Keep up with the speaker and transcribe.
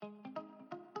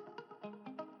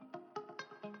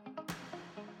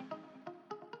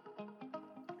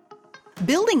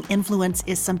Building influence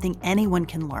is something anyone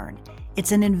can learn.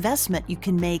 It's an investment you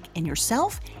can make in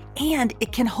yourself, and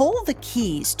it can hold the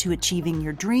keys to achieving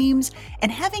your dreams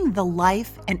and having the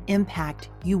life and impact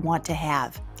you want to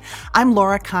have. I'm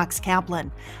Laura Cox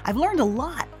Kaplan. I've learned a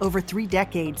lot over 3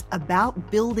 decades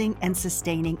about building and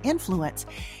sustaining influence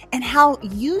and how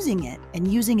using it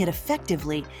and using it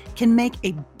effectively can make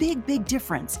a big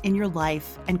difference in your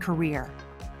life and career.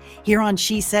 Here on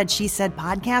She Said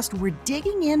podcast, we're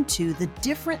digging into the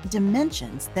different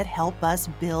dimensions that help us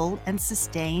build and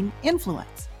sustain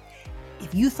influence.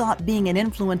 If you thought being an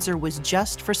influencer was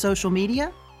just for social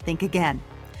media, think again.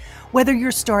 Whether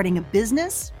you're starting a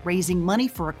business, raising money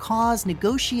for a cause,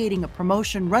 negotiating a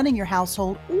promotion, running your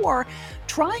household, or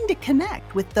trying to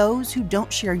connect with those who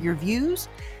don't share your views,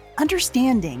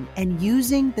 understanding and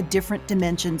using the different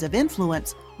dimensions of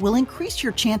influence will increase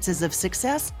your chances of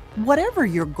success, whatever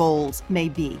your goals may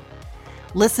be.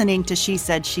 Listening to She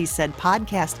Said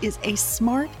podcast is a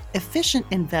smart, efficient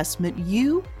investment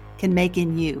you can make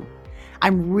in you.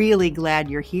 I'm really glad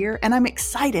you're here, and I'm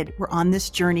excited we're on this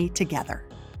journey together.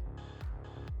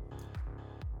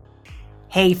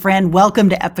 Hey friend, welcome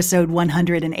to episode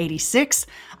 186.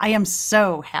 I am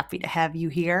so happy to have you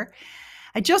here.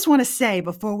 I just want to say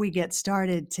before we get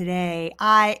started today,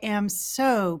 I am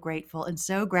so grateful and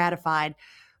so gratified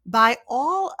by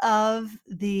all of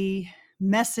the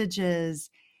messages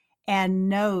and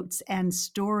notes and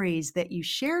stories that you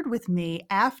shared with me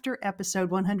after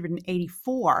episode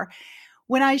 184,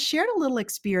 when I shared a little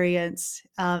experience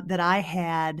that I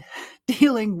had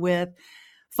dealing with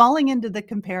falling into the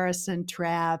comparison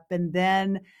trap and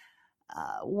then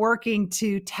working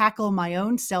to tackle my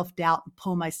own self-doubt and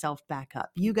pull myself back up.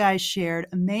 You guys shared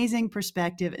amazing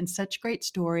perspective and such great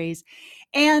stories,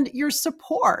 and your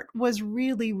support was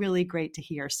really great to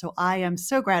hear. So I am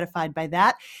so gratified by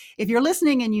that. If you're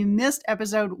listening and you missed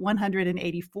episode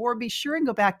 184, be sure and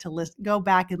go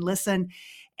back and listen,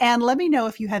 and let me know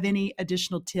if you have any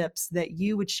additional tips that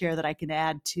you would share that I can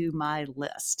add to my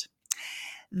list.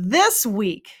 This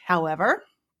week, however,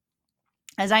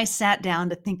 as I sat down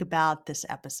to think about this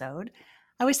episode,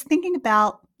 I was thinking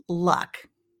about luck.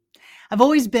 I've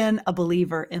always been a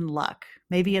believer in luck.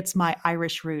 Maybe it's my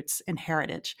Irish roots and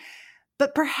heritage.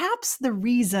 But perhaps the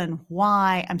reason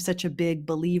why I'm such a big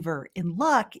believer in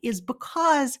luck is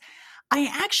because I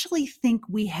actually think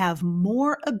we have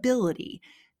more ability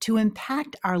to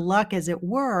impact our luck, as it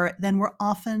were, than we're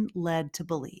often led to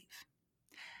believe.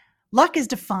 Luck is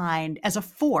defined as a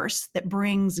force that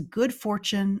brings good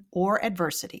fortune or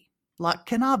adversity. Luck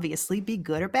can obviously be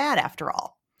good or bad, after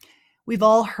all. We've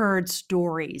all heard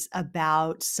stories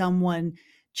about someone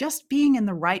just being in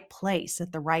the right place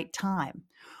at the right time,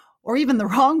 or even the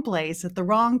wrong place at the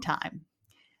wrong time.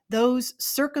 Those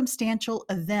circumstantial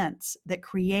events that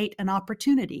create an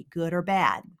opportunity, good or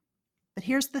bad. But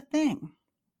here's the thing.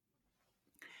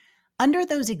 Under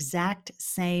those exact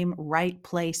same right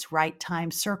place, right time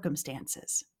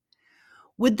circumstances,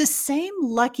 would the same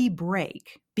lucky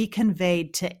break be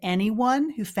conveyed to anyone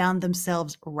who found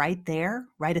themselves right there,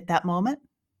 right at that moment?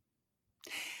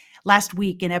 Last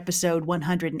week in episode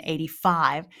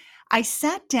 185, I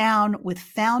sat down with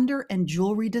founder and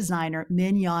jewelry designer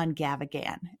Mignon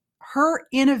Gavigan. Her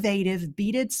innovative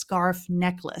beaded scarf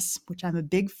necklace, which I'm a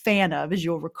big fan of, as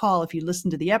you'll recall if you listened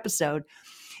to the episode,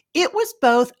 it was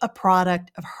both a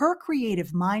product of her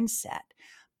creative mindset,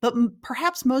 but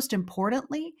perhaps most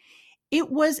importantly, it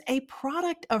was a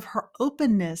product of her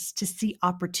openness to see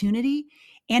opportunity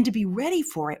and to be ready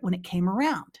for it when it came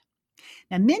around.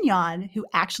 Now, Mignon, who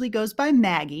actually goes by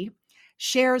Maggie,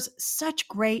 shares such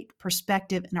great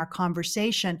perspective in our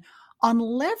conversation on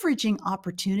leveraging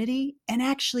opportunity and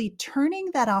actually turning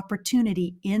that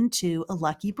opportunity into a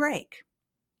lucky break.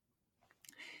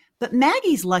 But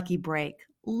Maggie's lucky break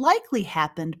likely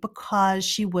happened because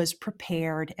she was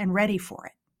prepared and ready for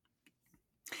it.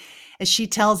 As she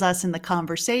tells us in the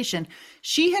conversation,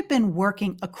 she had been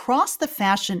working across the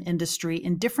fashion industry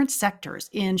in different sectors,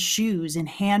 in shoes, in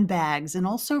handbags, and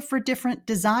also for different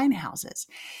design houses.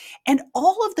 And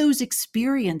all of those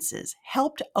experiences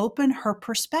helped open her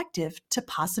perspective to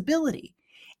possibility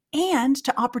and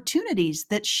to opportunities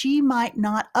that she might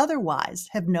not otherwise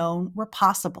have known were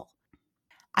possible.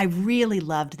 I really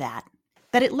loved that.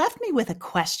 But it left me with a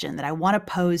question that I want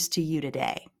to pose to you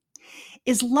today.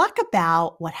 Is luck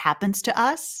about what happens to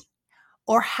us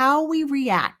or how we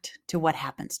react to what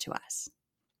happens to us?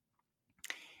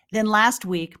 Then last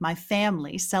week, my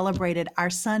family celebrated our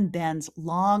son Ben's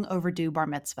long overdue bar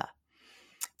mitzvah.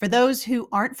 For those who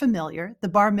aren't familiar, the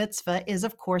bar mitzvah is,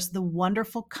 of course, the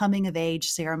wonderful coming of age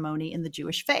ceremony in the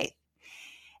Jewish faith.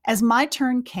 As my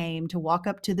turn came to walk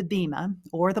up to the bema,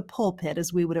 or the pulpit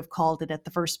as we would have called it at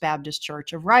the First Baptist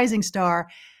Church of Rising Star,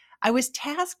 I was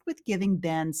tasked with giving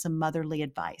Ben some motherly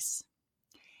advice.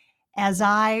 As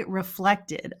I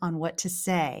reflected on what to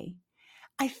say,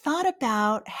 I thought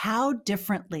about how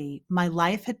differently my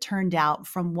life had turned out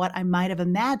from what I might have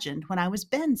imagined when I was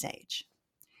Ben's age.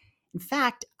 In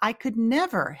fact, I could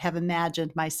never have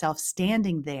imagined myself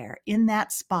standing there in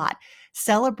that spot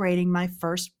celebrating my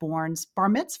firstborn's bar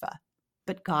mitzvah.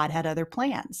 But God had other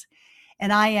plans.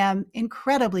 And I am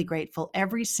incredibly grateful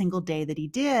every single day that He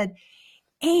did,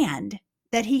 and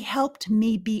that He helped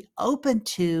me be open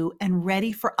to and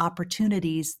ready for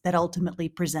opportunities that ultimately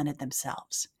presented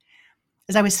themselves.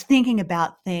 As I was thinking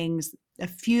about things, a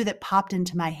few that popped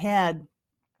into my head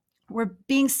were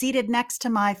being seated next to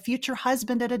my future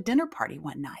husband at a dinner party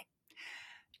one night,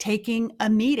 taking a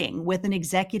meeting with an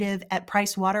executive at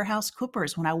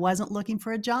PricewaterhouseCoopers when I wasn't looking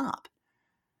for a job,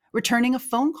 returning a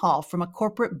phone call from a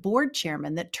corporate board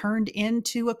chairman that turned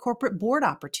into a corporate board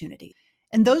opportunity.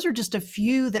 And those are just a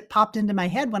few that popped into my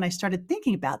head when I started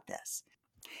thinking about this.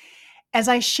 As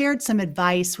I shared some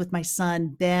advice with my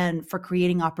son, Ben, for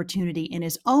creating opportunity in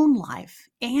his own life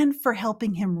and for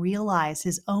helping him realize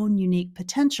his own unique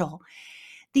potential,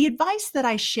 the advice that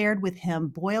I shared with him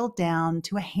boiled down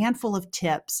to a handful of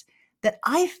tips that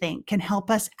I think can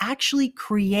help us actually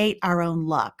create our own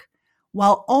luck,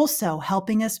 while also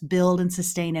helping us build and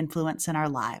sustain influence in our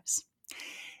lives.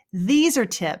 These are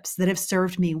tips that have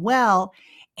served me well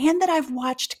and that I've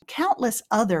watched countless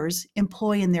others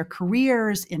employ in their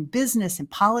careers, in business, in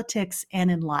politics, and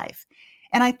in life.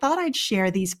 And I thought I'd share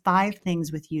these 5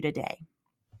 things with you today.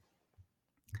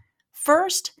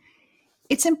 First,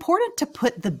 it's important to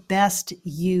put the best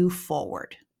you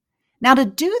forward. Now, to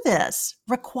do this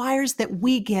requires that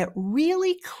we get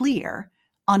really clear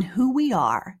on who we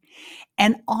are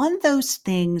and on those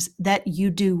things that you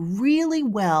do really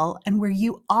well and where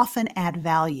you often add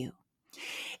value.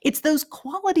 It's those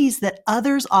qualities that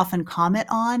others often comment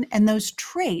on and those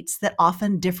traits that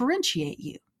often differentiate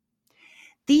you.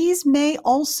 These may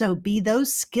also be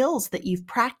those skills that you've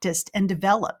practiced and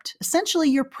developed, essentially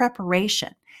your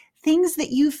preparation, things that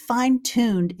you've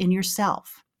fine-tuned in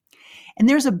yourself. And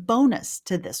there's a bonus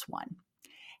to this one.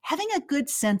 Having a good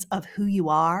sense of who you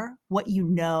are, what you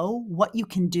know, what you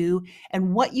can do,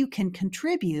 and what you can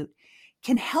contribute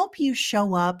can help you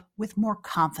show up with more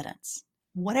confidence,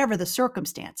 whatever the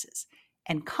circumstances.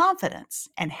 And confidence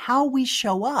and how we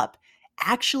show up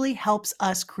actually helps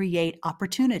us create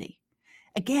opportunity.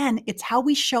 Again, it's how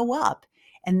we show up,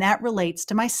 and that relates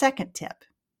to my second tip.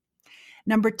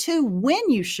 Number 2, when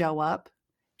you show up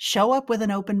with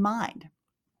an open mind.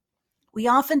 We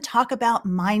often talk about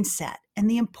mindset and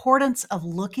the importance of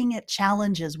looking at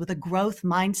challenges with a growth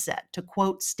mindset, to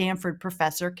quote Stanford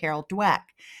professor Carol Dweck.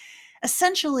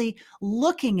 Essentially,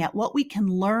 looking at what we can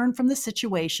learn from the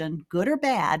situation, good or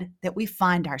bad, that we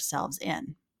find ourselves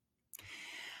in.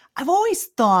 I've always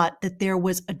thought that there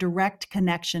was a direct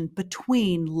connection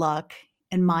between luck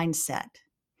and mindset.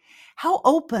 How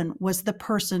open was the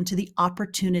person to the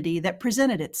opportunity that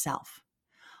presented itself?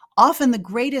 Often the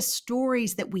greatest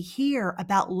stories that we hear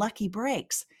about lucky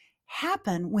breaks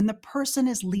happen when the person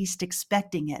is least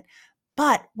expecting it,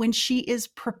 but when she is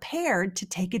prepared to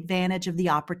take advantage of the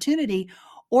opportunity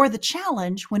or the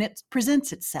challenge when it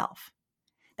presents itself.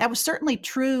 That was certainly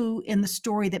true in the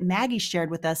story that Maggie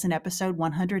shared with us in episode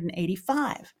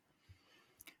 185.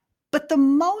 But the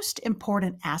most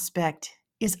important aspect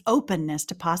is openness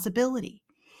to possibility,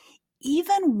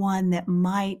 even one that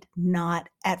might not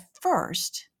at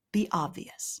first be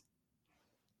obvious.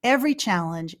 Every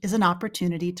challenge is an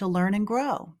opportunity to learn and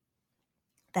grow.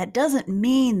 That doesn't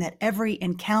mean that every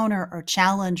encounter or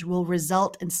challenge will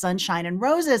result in sunshine and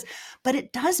roses, but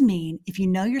it does mean if you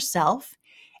know yourself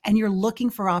and you're looking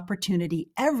for opportunity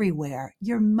everywhere,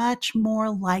 you're much more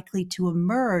likely to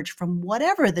emerge from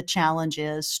whatever the challenge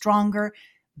is stronger,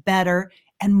 better,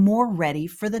 and more ready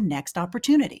for the next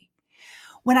opportunity.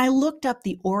 When I looked up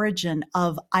the origin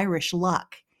of Irish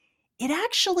luck, it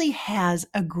actually has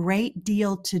a great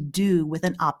deal to do with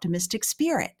an optimistic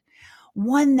spirit,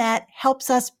 one that helps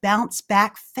us bounce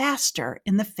back faster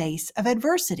in the face of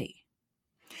adversity.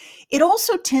 It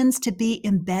also tends to be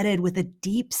embedded with a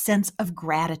deep sense of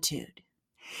gratitude.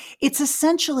 It's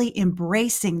essentially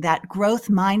embracing that growth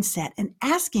mindset and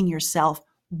asking yourself,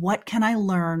 what can I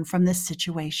learn from this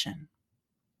situation?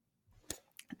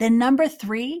 Then number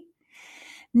 3,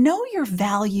 know your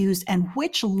values and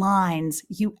which lines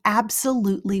you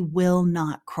absolutely will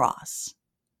not cross.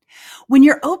 When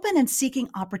you're open and seeking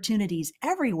opportunities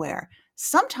everywhere,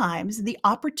 Sometimes the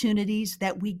opportunities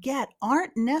that we get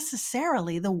aren't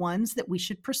necessarily the ones that we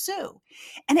should pursue,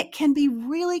 and it can be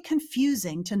really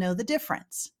confusing to know the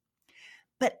difference.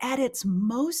 But at its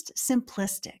most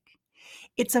simplistic,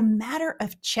 it's a matter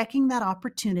of checking that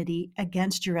opportunity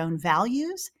against your own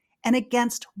values and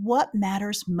against what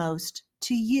matters most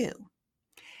to you.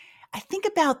 I think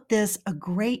about this a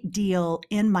great deal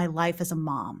in my life as a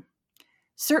mom.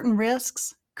 Certain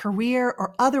risks, career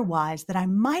or otherwise, that I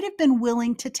might have been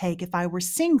willing to take if I were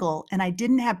single and I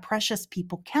didn't have precious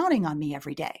people counting on me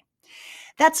every day.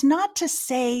 That's not to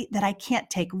say that I can't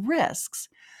take risks,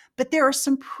 but there are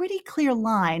some pretty clear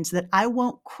lines that I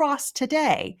won't cross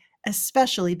today,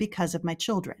 especially because of my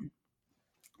children.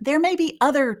 There may be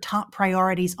other top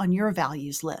priorities on your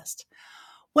values list.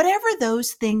 Whatever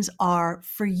those things are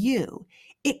for you,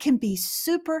 it can be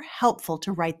super helpful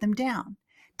to write them down,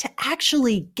 to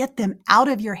actually get them out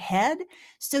of your head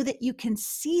so that you can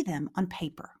see them on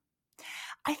paper.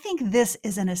 I think this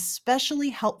is an especially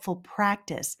helpful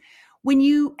practice when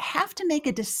you have to make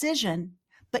a decision,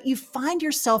 but you find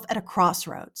yourself at a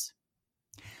crossroads.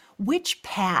 Which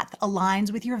path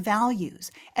aligns with your values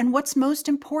and what's most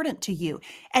important to you?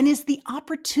 And is the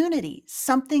opportunity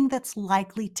something that's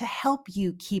likely to help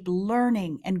you keep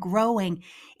learning and growing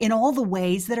in all the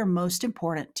ways that are most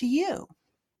important to you?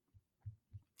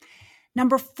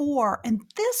 Number 4, and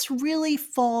this really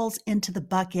falls into the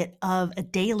bucket of a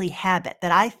daily habit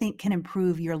that I think can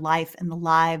improve your life and the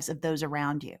lives of those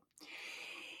around you.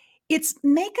 It's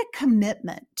make a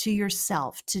commitment to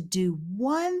yourself to do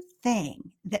one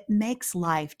thing that makes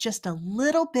life just a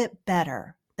little bit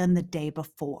better than the day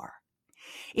before.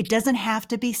 It doesn't have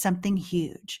to be something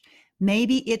huge.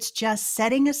 Maybe it's just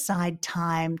setting aside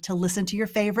time to listen to your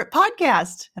favorite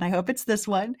podcast, and I hope it's this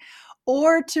one,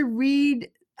 or to read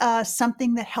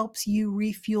something that helps you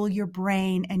refuel your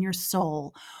brain and your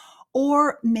soul.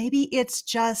 Or maybe it's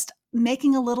just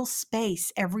making a little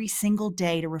space every single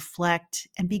day to reflect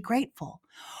and be grateful.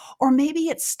 Or maybe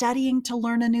it's studying to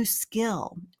learn a new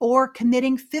skill, or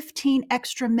committing 15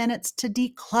 extra minutes to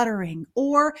decluttering,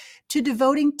 or to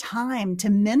devoting time to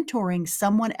mentoring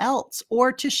someone else,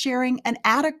 or to sharing an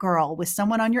Attagirl with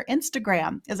someone on your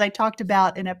Instagram, as I talked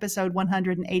about in episode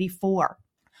 184.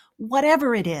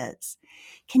 Whatever it is,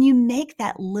 can you make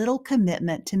that little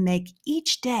commitment to make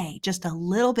each day just a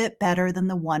little bit better than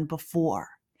the one before?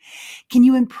 Can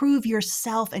you improve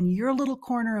yourself and your little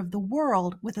corner of the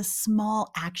world with a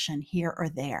small action here or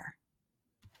there?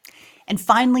 And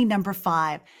finally, number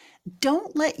 5,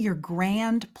 don't let your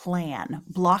grand plan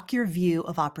block your view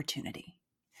of opportunity.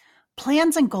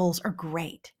 Plans and goals are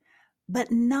great,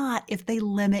 but not if they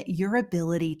limit your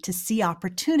ability to see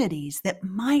opportunities that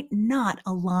might not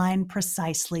align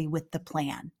precisely with the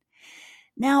plan.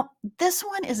 Now, this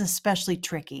one is especially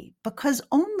tricky because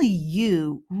only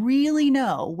you really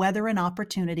know whether an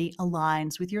opportunity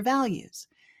aligns with your values.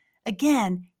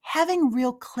 Again, having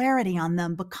real clarity on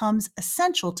them becomes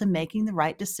essential to making the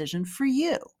right decision for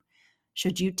you.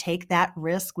 Should you take that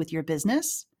risk with your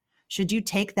business? Should you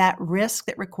take that risk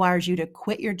that requires you to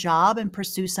quit your job and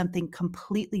pursue something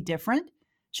completely different?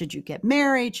 Should you get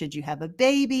married? Should you have a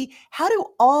baby? How do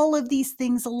all of these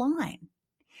things align?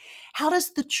 How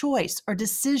does the choice or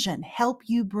decision help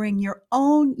you bring your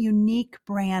own unique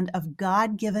brand of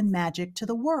God-given magic to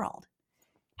the world?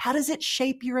 How does it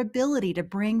shape your ability to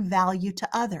bring value to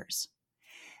others?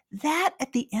 That,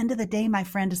 at the end of the day, my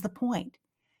friend, is the point.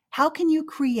 How can you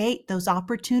create those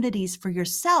opportunities for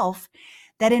yourself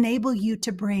that enable you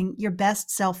to bring your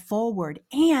best self forward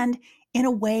and in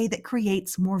a way that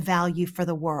creates more value for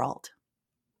the world?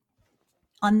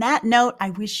 On that note, I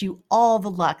wish you all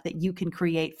the luck that you can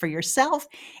create for yourself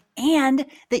and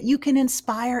that you can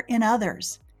inspire in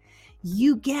others.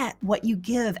 You get what you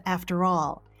give after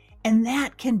all, and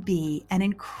that can be an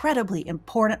incredibly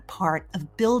important part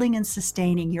of building and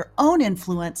sustaining your own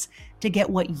influence to get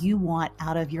what you want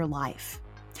out of your life.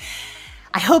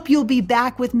 I hope you'll be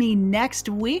back with me next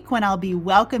week when I'll be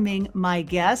welcoming my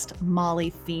guest, Molly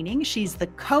Feening. She's the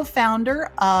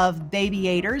co-founder of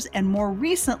Babyators and more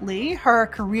recently, her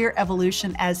career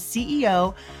evolution as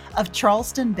CEO of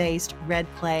Charleston-based Red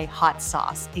Clay Hot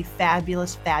Sauce, a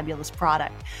fabulous, fabulous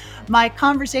product. My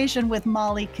conversation with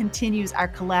Molly continues our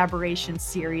collaboration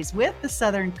series with the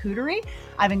Southern Cootery.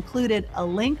 I've included a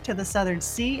link to the Southern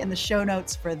Sea in the show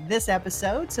notes for this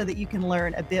episode so that you can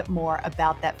learn a bit more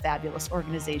about that fabulous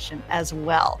organization as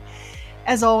well.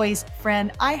 As always,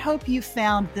 friend, I hope you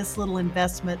found this little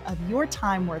investment of your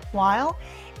time worthwhile.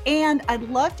 And I'd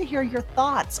love to hear your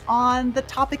thoughts on the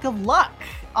topic of luck,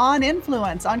 on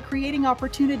influence, on creating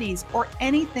opportunities, or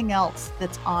anything else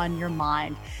that's on your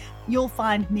mind. You'll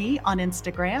find me on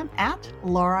Instagram at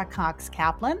Laura Cox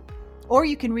Kaplan, or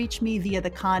you can reach me via the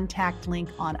contact link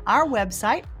on our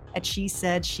website at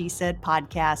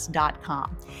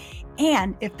shesaidpodcast.com.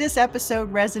 And if this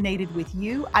episode resonated with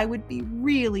you, I would be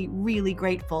really, really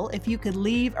grateful if you could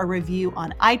leave a review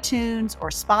on iTunes or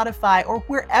Spotify or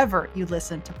wherever you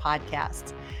listen to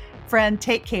podcasts. Friend,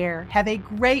 take care. Have a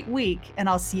great week, and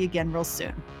I'll see you again real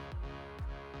soon.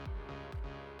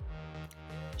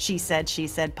 She Said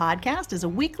Podcast is a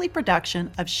weekly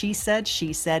production of She Said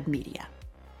Media.